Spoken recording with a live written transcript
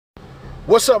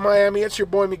What's up, Miami? It's your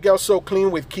boy Miguel So Clean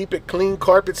with Keep It Clean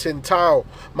Carpets and Tile,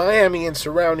 Miami and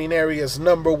surrounding areas'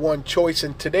 #1 choice.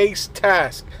 And today's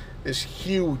task is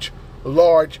huge,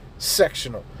 large,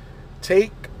 sectional.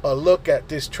 Take a look at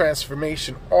this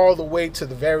transformation all the way to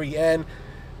the very end.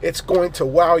 It's going to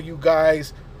wow you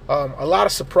guys. A lot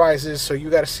of surprises, so you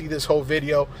got to see this whole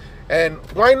video. And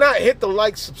why not hit the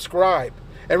like, subscribe?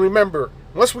 And remember,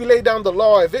 once we lay down the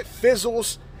law, if it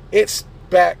fizzles, it's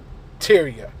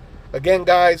bacteria. Again,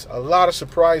 guys, a lot of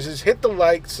surprises. Hit the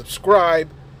like, subscribe.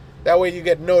 That way you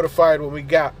get notified when we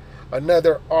got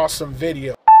another awesome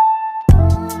video.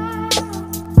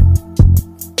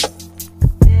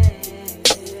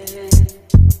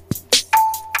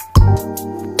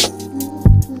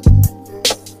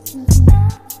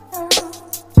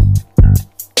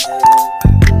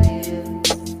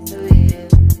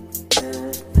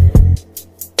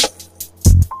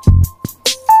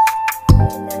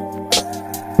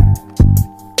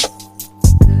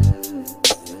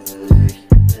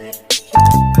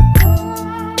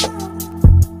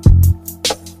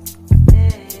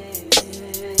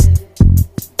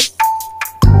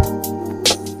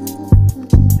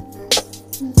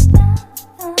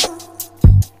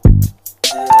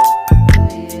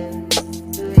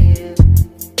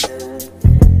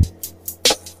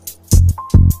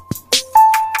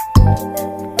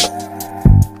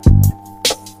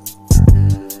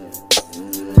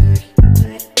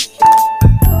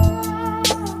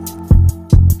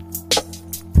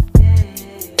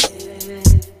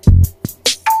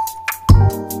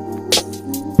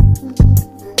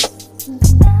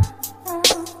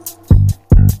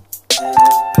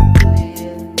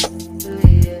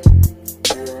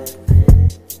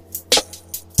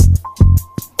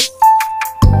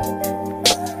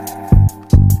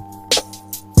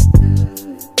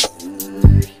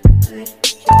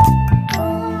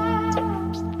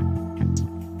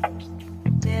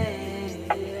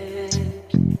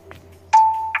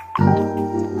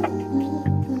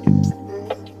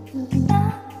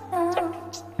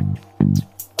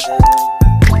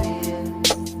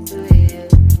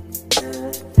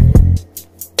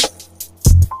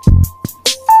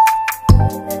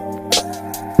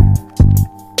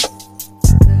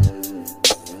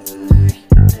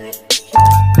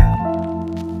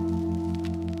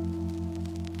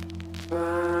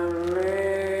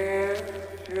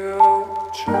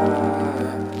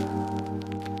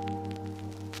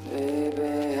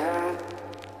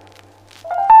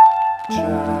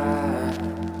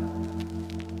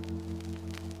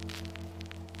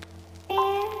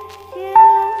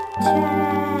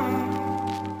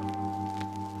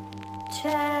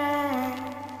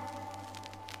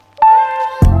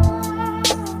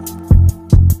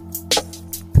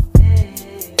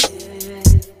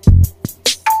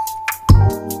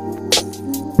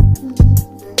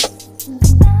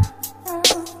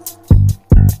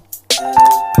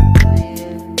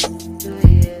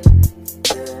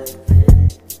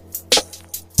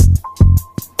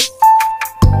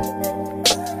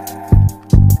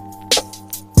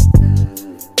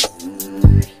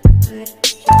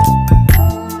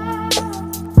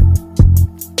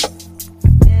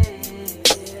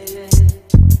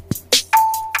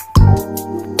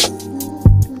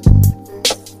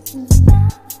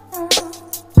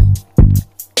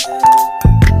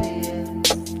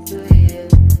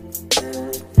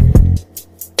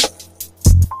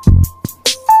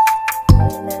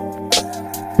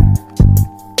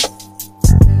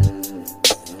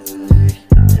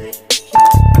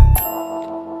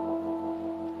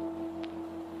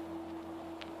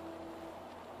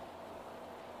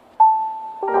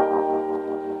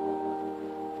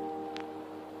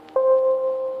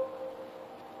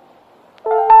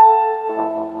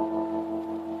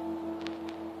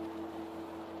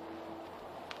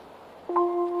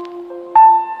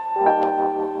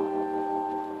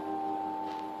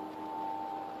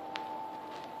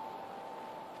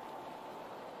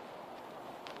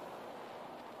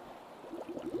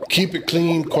 Keep it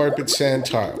clean, carpet, sand,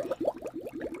 tile.